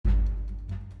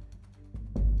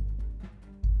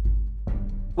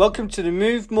Welcome to the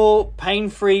Move More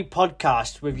Pain-Free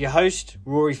podcast with your host,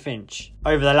 Rory Finch.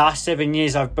 Over the last 7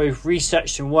 years, I've both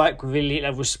researched and worked with elite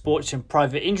level sports and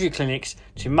private injury clinics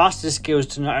to master the skills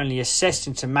to not only assess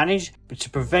and to manage, but to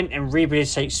prevent and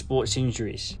rehabilitate sports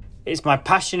injuries. It's my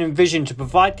passion and vision to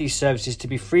provide these services to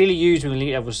be freely used with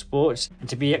elite level sports and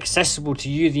to be accessible to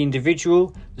you, the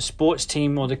individual, the sports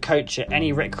team or the coach at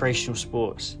any recreational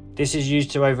sports. This is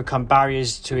used to overcome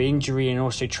barriers to injury and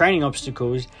also training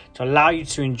obstacles to allow you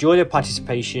to enjoy the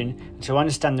participation and to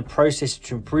understand the process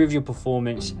to improve your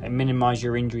performance and minimize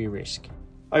your injury risk.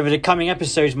 Over the coming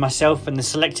episodes, myself and the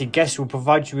selected guests will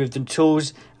provide you with the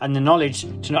tools and the knowledge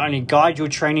to not only guide your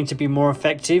training to be more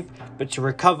effective, but to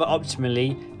recover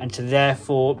optimally and to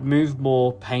therefore move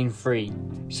more pain-free.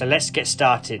 So let's get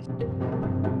started.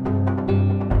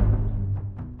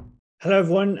 Hello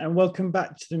everyone and welcome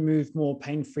back to the Move More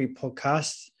Pain-Free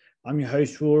podcast. I'm your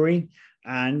host Rory,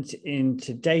 and in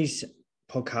today's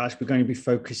podcast we're going to be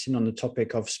focusing on the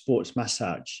topic of sports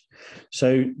massage.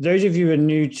 So those of you who are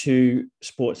new to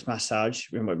sports massage,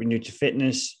 who might be new to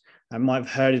fitness and might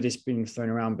have heard of this being thrown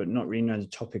around but not really know the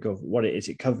topic of what it is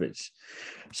it covers.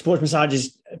 Sports massage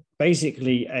is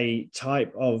basically a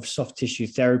type of soft tissue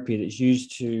therapy that's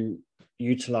used to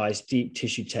utilize deep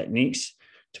tissue techniques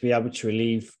to be able to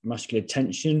relieve muscular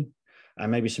tension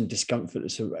and maybe some discomfort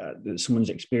that someone's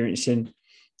experiencing.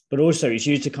 But also it's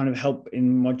used to kind of help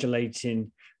in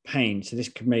modulating pain. So this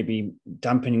could maybe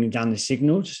dampening down the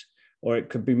signals, or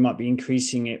it might be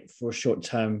increasing it for a short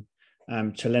term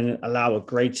to then allow a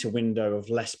greater window of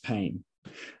less pain.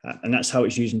 And that's how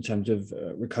it's used in terms of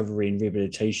recovery and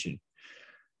rehabilitation.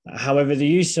 However, the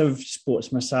use of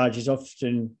sports massage is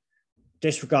often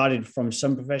disregarded from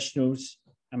some professionals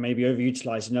and maybe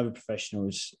overutilized in other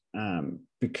professionals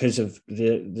because of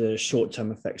the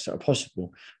short-term effects that are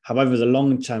possible. However, the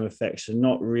long-term effects are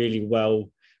not really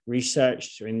well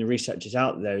researched, or in the research is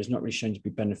out there, is not really shown to be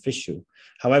beneficial.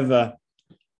 However,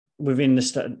 within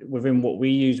what we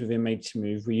use within Made to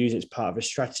Move, we use it as part of a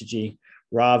strategy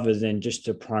rather than just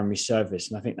a primary service.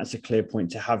 And I think that's a clear point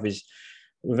to have, is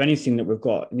with anything that we've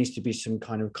got, it needs to be some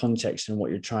kind of context in what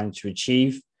you're trying to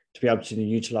achieve to be able to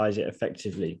utilize it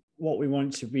effectively. What we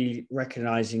want to be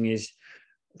recognizing is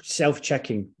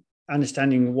self-checking,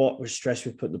 understanding what stress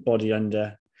we've put the body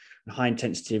under, high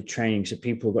intensity of training. So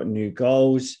people have got new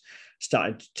goals,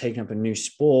 started taking up a new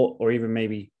sport, or even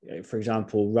maybe, for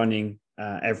example, running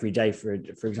every day, for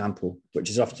example, which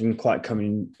is often quite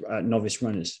common in novice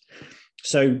runners.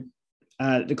 So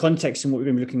the context and what we're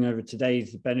going to be looking over today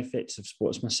is the benefits of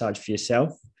sports massage for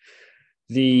yourself,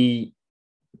 the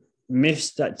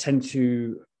myths that tend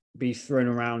to be thrown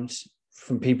around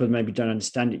from people who maybe don't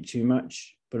understand it too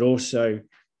much, but also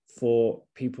for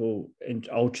people in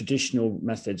old traditional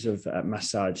methods of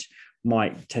massage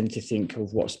might tend to think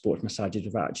of what sports massage is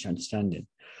without actually understanding.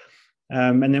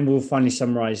 And then we'll finally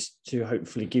summarize to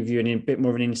hopefully give you a bit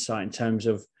more of an insight in terms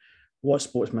of what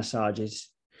sports massage is,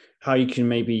 how you can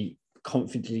maybe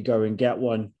confidently go and get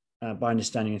one by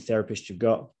understanding a therapist you've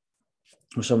got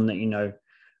or someone that you know.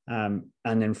 And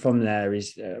then from there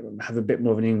is have a bit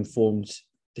more of an informed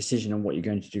decision on what you're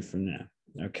going to do from there.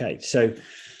 Okay, so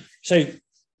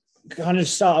kind of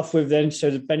start off with then,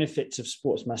 so the benefits of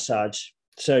sports massage.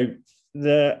 So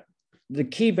the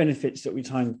key benefits that we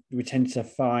tend to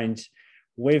find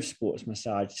with sports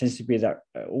massage tends to be that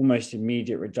almost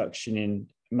immediate reduction in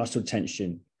muscle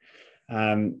tension.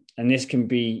 And this can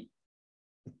be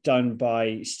done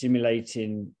by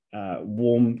stimulating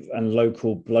warm and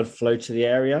local blood flow to the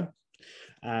area.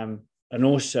 And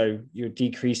also you're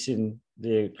decreasing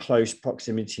the close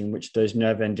proximity in which those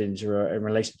nerve endings are in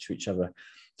relation to each other.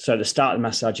 So at the start of the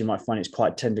massage, you might find it's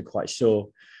quite tender, quite sore.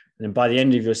 And then by the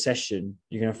end of your session,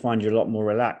 you're going to find you're a lot more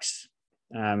relaxed.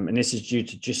 And this is due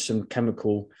to just some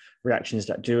chemical reactions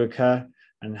that do occur,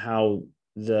 and how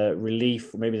the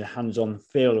relief, or maybe the hands-on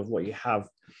feel of what you have,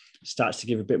 starts to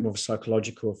give a bit more of a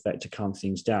psychological effect to calm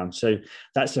things down. So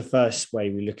that's the first way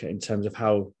we look at in terms of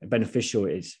how beneficial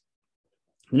it is.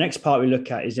 The next part we look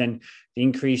at is then the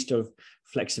increased of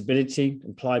flexibility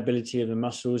and pliability of the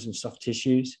muscles and soft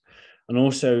tissues, and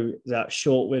also that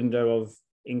short window of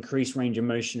increased range of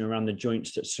motion around the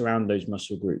joints that surround those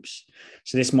muscle groups.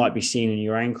 So this might be seen in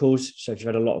your ankles. So if you've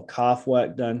had a lot of calf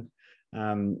work done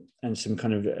and some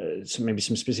kind of maybe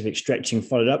some specific stretching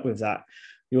followed up with that,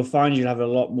 you'll find you'll have a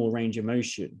lot more range of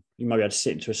motion. You might be able to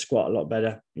sit into a squat a lot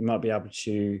better. You might be able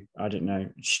to,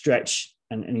 stretch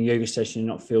and in a yoga session and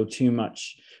not feel too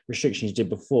much restriction as you did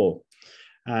before.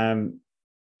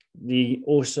 The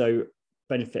also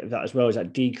benefit of that as well is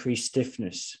that decreased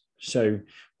stiffness. So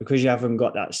because you haven't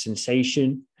got that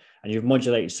sensation and you've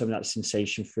modulated some of that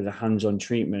sensation through the hands-on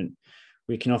treatment,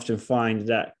 we can often find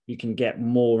that you can get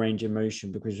more range of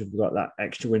motion because we've got that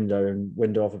extra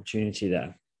window of opportunity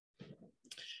there.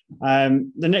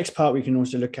 The next part we can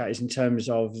also look at is in terms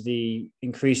of the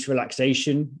increased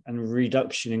relaxation and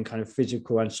reduction in kind of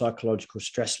physical and psychological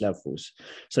stress levels.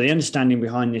 So the understanding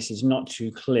behind this is not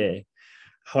too clear.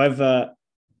 However,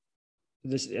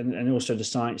 this and also the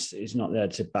science is not there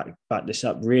to back this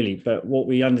up really. But what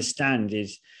we understand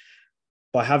is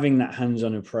by having that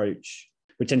hands-on approach,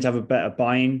 we tend to have a better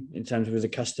buy-in in terms of the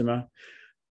customer,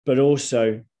 but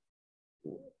also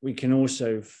we can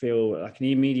also feel like an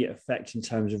immediate effect in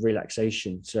terms of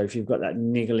relaxation. So if you've got that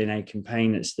niggling ache and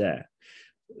pain that's there,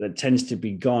 that tends to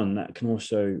be gone, that can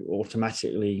also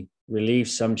automatically relieve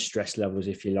some stress levels,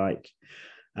 if you like.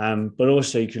 But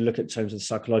also you can look at terms of the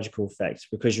psychological effects,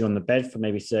 because you're on the bed for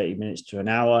maybe 30 minutes to an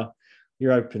hour,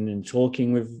 you're open and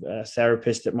talking with a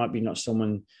therapist that might be not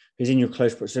someone who's in your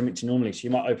close proximity normally. So you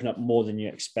might open up more than you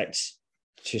expect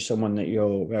to someone that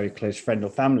you're a very close friend or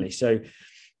family. So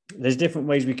there's different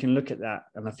ways we can look at that.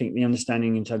 And I think the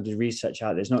understanding in terms of research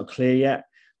out there is not clear yet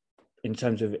in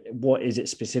terms of what is it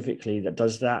specifically that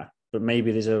does that, but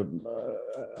maybe there's a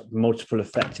multiple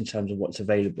effect in terms of what's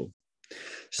available.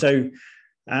 So,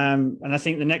 and I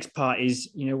think the next part is,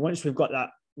 once we've got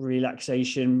that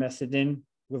relaxation method in,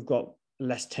 we've got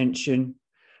less tension,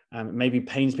 maybe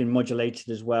pain's been modulated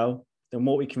as well, then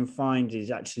what we can find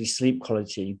is actually sleep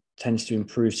quality tends to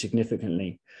improve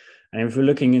significantly. And if we're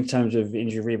looking in terms of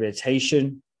injury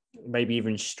rehabilitation, maybe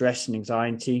even stress and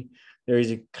anxiety, there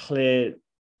is a clear,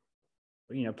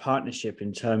 partnership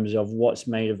in terms of what's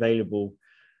made available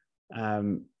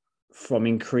from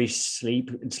increased sleep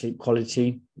and sleep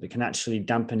quality that can actually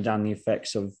dampen down the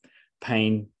effects of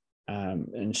pain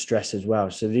and stress as well.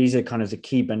 So these are kind of the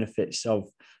key benefits of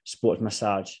sports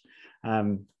massage.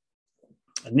 And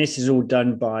this is all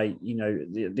done by,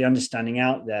 the understanding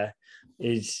out there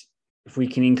is if we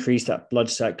can increase that blood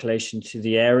circulation to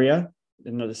the area,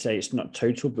 and not to say it's not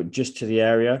total, but just to the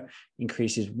area,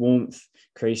 increases warmth,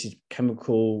 creates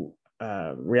chemical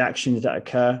reactions that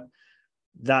occur.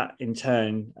 That in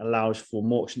turn allows for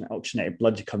more oxygenated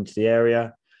blood to come to the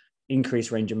area,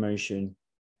 increase range of motion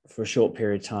for a short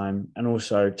period of time, and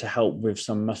also to help with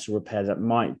some muscle repair that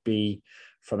might be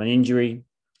from an injury,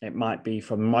 it might be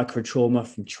from micro trauma,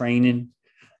 from training.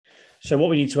 So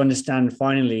what we need to understand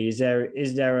finally is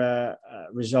there a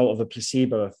result of a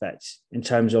placebo effect in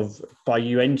terms of by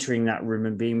you entering that room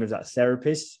and being with that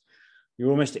therapist, you're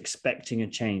almost expecting a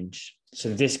change.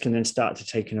 So this can then start to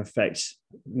take an effect,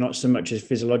 not so much as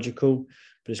physiological,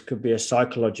 but this could be a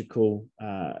psychological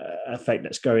effect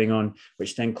that's going on,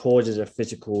 which then causes a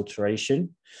physical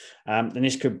alteration. And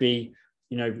this could be,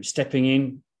 stepping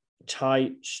in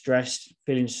tight, stressed,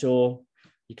 feeling sore.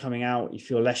 You're coming out, you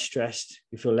feel less stressed,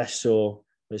 you feel less sore.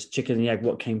 There's chicken and the egg,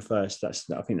 what came first? I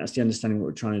think that's the understanding of what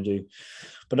we're trying to do.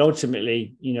 But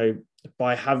ultimately,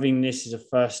 by having this as a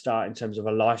first start in terms of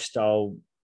a lifestyle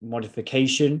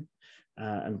modification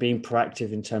and being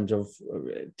proactive in terms of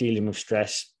dealing with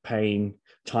stress, pain,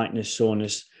 tightness,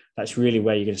 soreness, that's really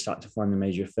where you're going to start to find the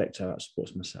major effect of that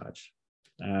sports massage.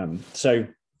 So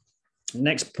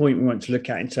next point we want to look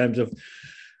at in terms of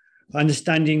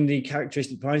understanding the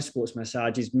characteristic behind sports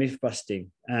massage is myth busting.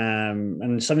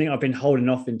 And something I've been holding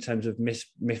off in terms of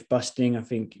myth busting, I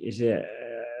think is a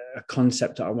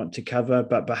concept that I want to cover,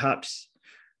 but perhaps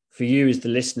for you as the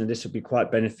listener, this will be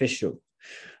quite beneficial.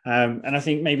 And I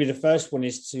think maybe the first one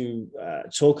is to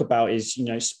talk about is,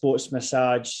 sports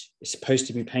massage is supposed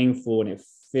to be painful and it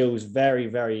feels very,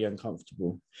 very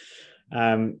uncomfortable.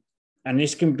 And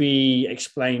this can be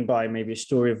explained by maybe a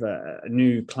story of a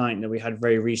new client that we had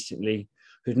very recently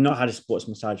who's not had a sports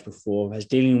massage before, has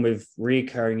dealing with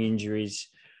recurring injuries,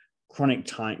 chronic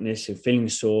tightness and feeling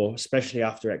sore, especially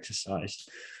after exercise.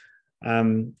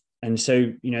 And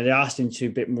so, they asked into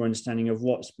a bit more understanding of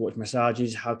what sports massage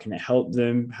is, how can it help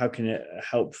them, how can it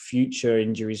help future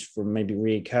injuries from maybe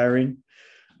reoccurring.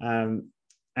 And,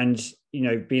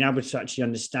 being able to actually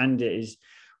understand it is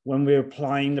when we're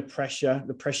applying the pressure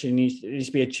needs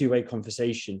to be a two-way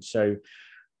conversation. So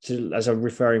as I'm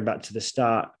referring back to the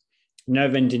start,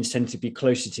 nerve endings tend to be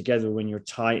closer together when you're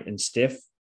tight and stiff,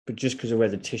 but just because of where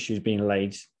the tissue is being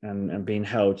laid and being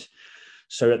held.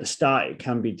 So at the start, it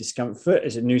can be discomfort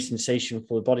as a new sensation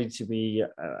for the body to be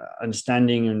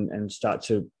understanding and start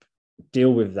to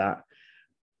deal with that.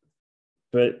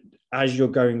 But as you're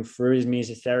going through, as me as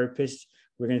a therapist,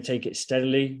 we're going to take it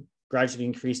steadily, gradually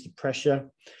increase the pressure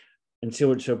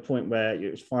until to a point where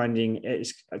you're finding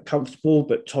it's comfortable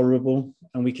but tolerable,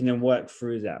 and we can then work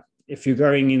through that. If you're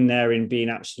going in there and being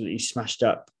absolutely smashed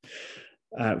up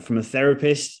from a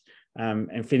therapist,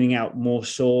 and feeling out more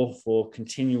sore for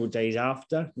continual days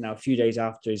after. Now, a few days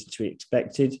after is to be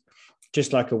expected.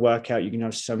 Just like a workout, you can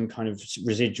have some kind of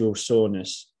residual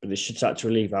soreness, but it should start to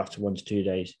relieve after 1 to 2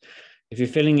 days. If you're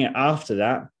feeling it after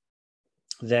that,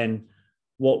 then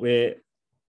what we're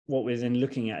then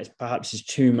looking at is perhaps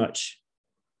too much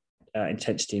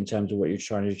intensity in terms of what you're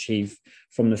trying to achieve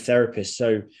from the therapist. So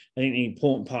I think the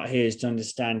important part here is to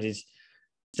understand is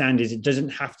it doesn't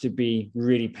have to be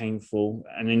really painful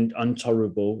and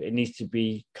intolerable. It needs to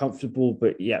be comfortable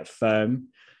but yet firm.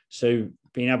 So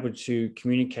being able to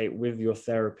communicate with your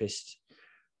therapist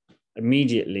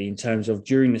immediately in terms of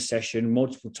during the session,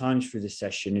 multiple times through the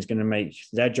session, is going to make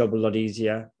their job a lot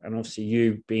easier. And obviously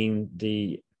you being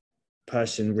the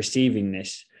person receiving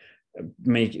this,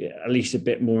 make it at least a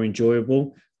bit more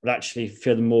enjoyable, but actually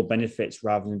feel the more benefits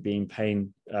rather than being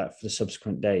pain for the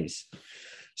subsequent days.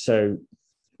 So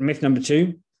myth number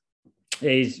 2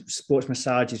 is sports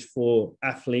massage is for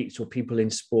athletes or people in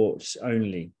sports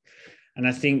only. And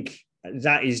I think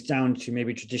that is down to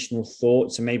maybe traditional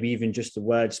thoughts and maybe even just the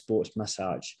word sports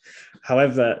massage.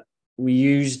 However, we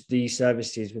use these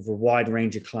services with a wide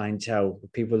range of clientele,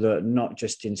 people that are not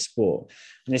just in sport.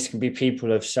 And this can be people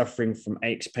who are suffering from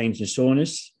aches, pains, and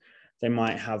soreness. They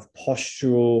might have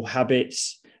postural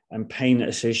habits and pain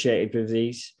associated with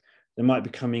these. They might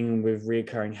be coming in with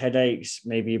recurring headaches,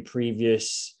 maybe a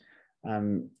previous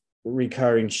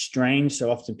recurring strain.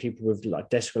 So often people with like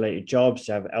desk-related jobs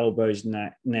have elbows,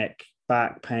 neck,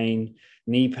 back pain,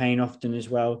 knee pain often as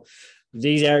well.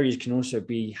 These areas can also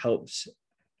be helped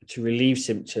to relieve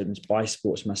symptoms by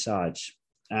sports massage.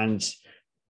 And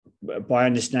by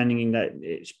understanding that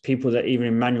it's people that even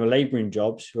in manual laboring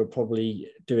jobs who are probably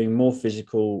doing more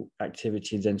physical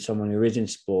activity than someone who is in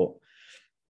sport,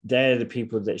 they're the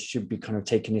people that should be kind of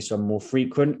taking this on more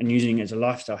frequent and using it as a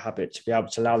lifestyle habit to be able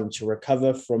to allow them to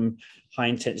recover from high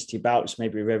intensity bouts,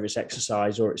 maybe whether it's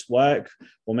exercise or it's work,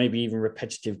 or maybe even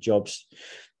repetitive jobs.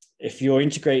 If you're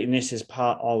integrating this as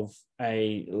part of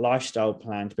a lifestyle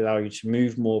plan to allow you to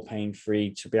move more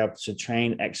pain-free, to be able to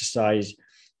train, exercise,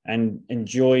 and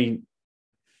enjoy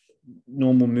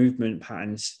normal movement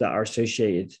patterns that are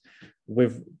associated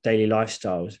with daily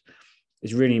lifestyles,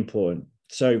 is really important.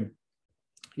 So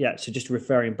just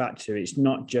referring back to it, it's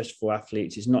not just for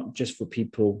athletes, it's not just for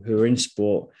people who are in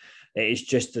sport. It is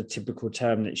just a typical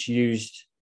term that's used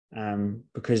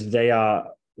because they are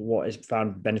what is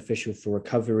found beneficial for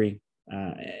recovery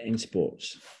in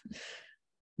sports.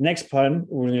 Next point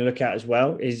we're going to look at as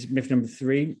well is myth number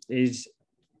 3 is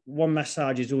one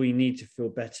massage is all you need to feel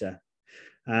better.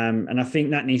 And I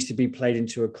think that needs to be played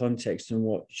into a context on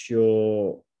what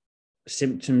your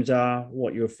symptoms are,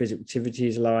 what your physical activity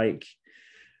is like,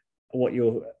 what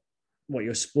your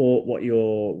sport, what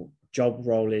your job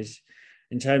role is.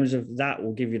 In terms of that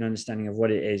will give you an understanding of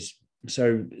what it is.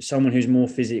 So someone who's more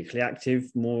physically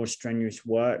active, more strenuous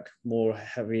work, more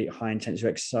heavy, high intensity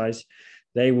exercise,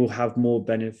 they will have more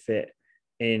benefit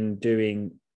in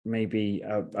doing maybe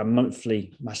a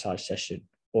monthly massage session,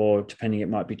 or depending, it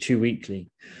might be 2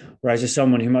 weekly. Whereas as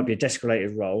someone who might be a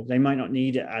desk-related role, they might not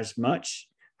need it as much.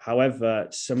 However,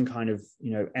 some kind of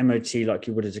MOT like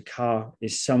you would as a car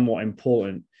is somewhat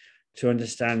important to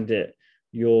understand that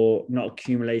you're not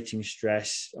accumulating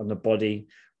stress on the body,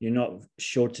 you're not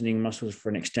shortening muscles for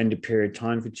an extended period of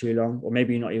time for too long, or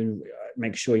maybe you're not even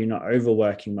make sure you're not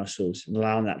overworking muscles and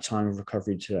allowing that time of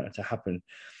recovery to happen.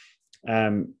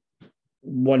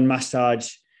 One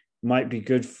massage might be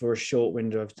good for a short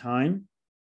window of time.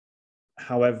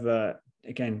 However,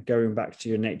 again, going back to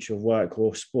your nature of work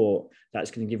or sport,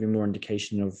 that's going to give you more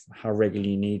indication of how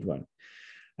regularly you need one.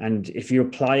 And if you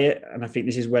apply it, and I think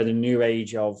this is where the new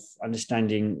age of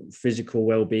understanding physical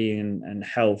well-being and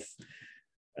health,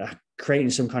 creating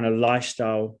some kind of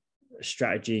lifestyle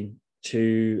strategy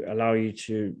to allow you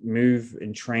to move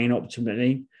and train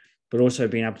optimally, but also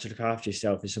being able to look after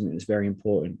yourself is something that's very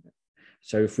important.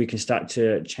 So if we can start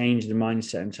to change the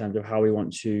mindset in terms of how we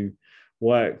want to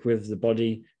work with the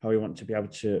body, how we want to be able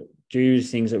to do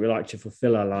things that we like to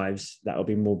fulfill our lives, that will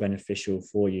be more beneficial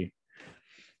for you.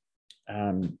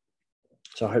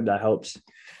 So I hope that helps.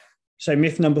 So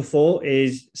myth number 4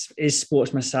 is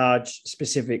sports massage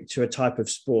specific to a type of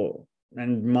sport?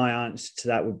 And my answer to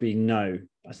that would be no.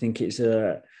 I think it's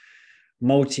a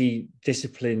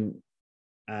multi-discipline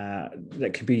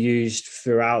that can be used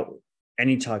throughout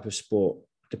any type of sport,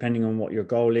 depending on what your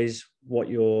goal is, what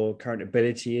your current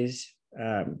ability is,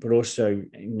 but also,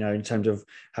 in terms of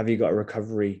have you got a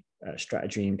recovery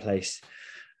strategy in place.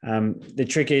 The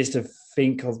trick is to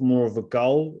think of more of a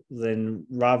goal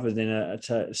rather than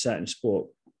a certain sport.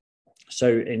 So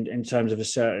in terms of a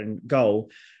certain goal,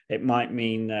 It might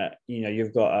mean that,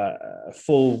 you've got a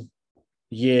full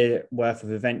year worth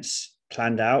of events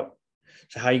planned out.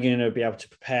 So how are you going to be able to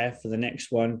prepare for the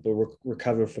next one, but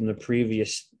recover from the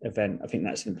previous event? I think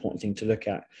that's an important thing to look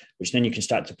at, which then you can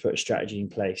start to put a strategy in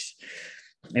place.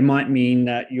 It might mean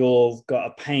that you've got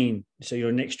a pain. So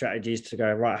your next strategy is to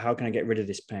go, right, how can I get rid of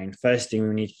this pain? First thing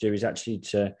we need to do is actually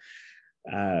to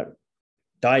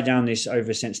die down this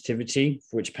oversensitivity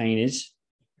for which pain is,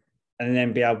 and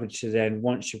then be able to then,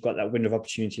 once you've got that window of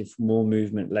opportunity for more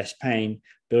movement, less pain,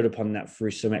 build upon that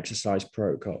through some exercise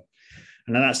protocol.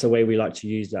 And that's the way we like to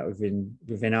use that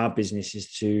within our business,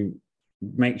 is to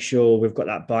make sure we've got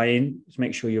that buy-in, to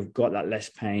make sure you've got that less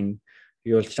pain,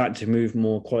 you're starting to move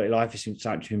more, quality of life is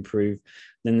starting to improve.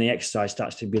 Then the exercise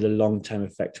starts to be the long-term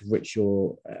effect of which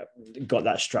you're got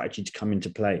that strategy to come into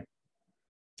play.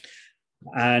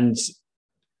 And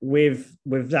with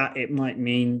that, it might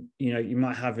mean, you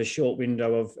might have a short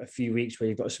window of a few weeks where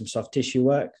you've got some soft tissue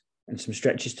work and some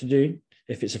stretches to do,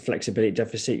 if it's a flexibility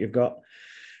deficit you've got.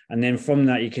 And then from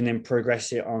that, you can then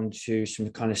progress it onto some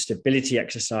kind of stability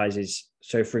exercises.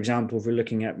 So for example, if we're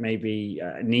looking at maybe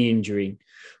a knee injury,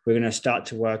 we're going to start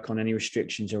to work on any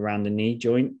restrictions around the knee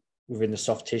joint within the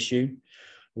soft tissue.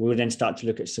 We'll then start to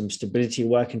look at some stability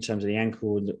work in terms of the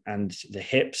ankle and the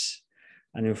hips.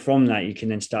 And then from that, you can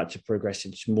then start to progress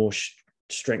into more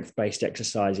strength-based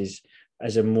exercises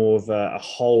as a more of a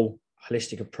whole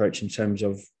holistic approach in terms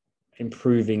of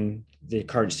improving the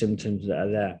current symptoms that are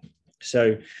there.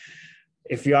 So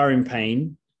if you are in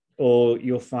pain, or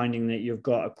you're finding that you've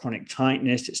got a chronic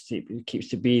tightness that keeps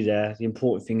to be there, the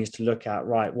important thing is to look at,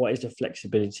 right, what is the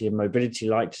flexibility and mobility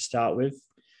like to start with?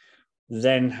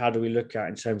 Then how do we look at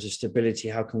in terms of stability?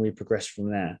 How can we progress from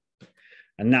there?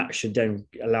 And that should then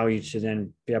allow you to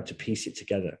then be able to piece it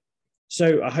together.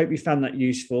 So I hope you found that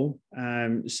useful.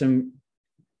 Some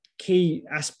key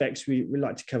aspects we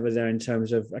like to cover there in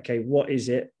terms of, okay, what is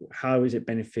it? How is it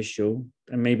beneficial?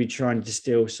 And maybe try and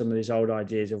distill some of these old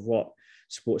ideas of what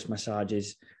sports massage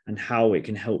is and how it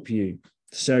can help you.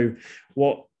 So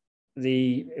what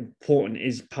the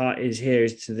important part is here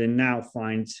is to then now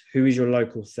find who is your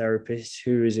local therapist,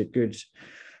 who is a good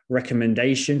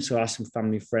recommendation. So ask some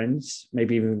family, friends,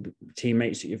 maybe even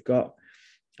teammates that you've got.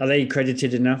 Are they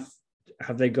accredited enough?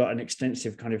 Have they got an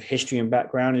extensive kind of history and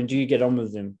background, and do you get on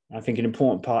with them? I think an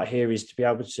important part here is to be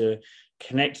able to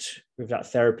connect with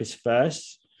that therapist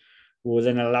first, will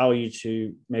then allow you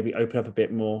to maybe open up a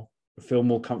bit more, feel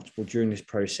more comfortable during this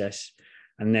process,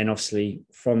 and then obviously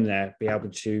from there be able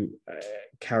to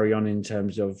carry on in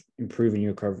terms of improving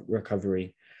your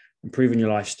recovery, improving your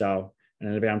lifestyle,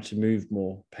 and then be able to move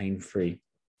more pain-free.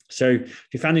 So if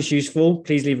you found this useful,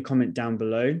 please leave a comment down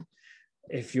below.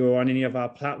 If you're on any of our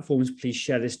platforms, please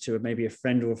share this to maybe a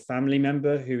friend or a family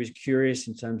member who is curious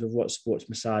in terms of what sports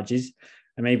massage is.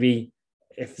 And maybe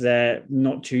if they're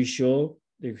not too sure,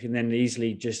 you can then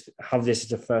easily just have this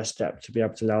as a first step to be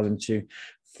able to allow them to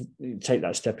take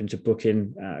that step into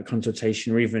booking a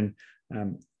consultation, or even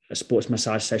a sports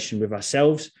massage session with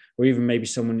ourselves, or even maybe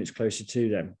someone that's closer to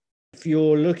them. If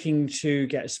you're looking to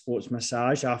get a sports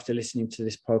massage after listening to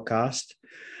this podcast,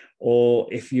 or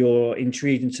if you're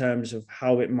intrigued in terms of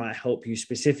how it might help you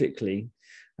specifically,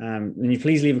 then you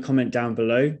please leave a comment down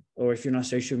below. Or if you're on our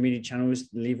social media channels,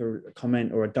 leave a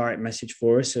comment or a direct message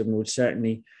for us, and we'll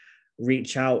certainly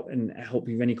reach out and help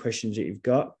you with any questions that you've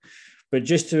got. But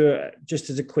just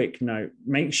as a quick note,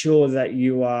 make sure that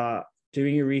you are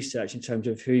doing your research in terms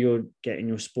of who you're getting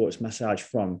your sports massage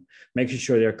from, making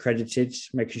sure they're accredited,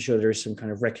 making sure there is some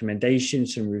kind of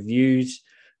recommendations, some reviews.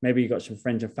 Maybe you've got some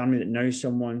friends and family that know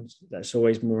someone. That's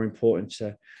always more important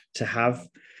to have.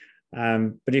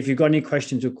 But if you've got any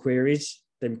questions or queries,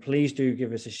 then please do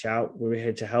give us a shout. We're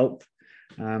here to help.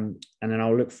 And then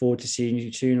I'll look forward to seeing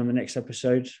you soon on the next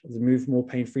episode of the Move More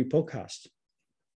Pain Free podcast.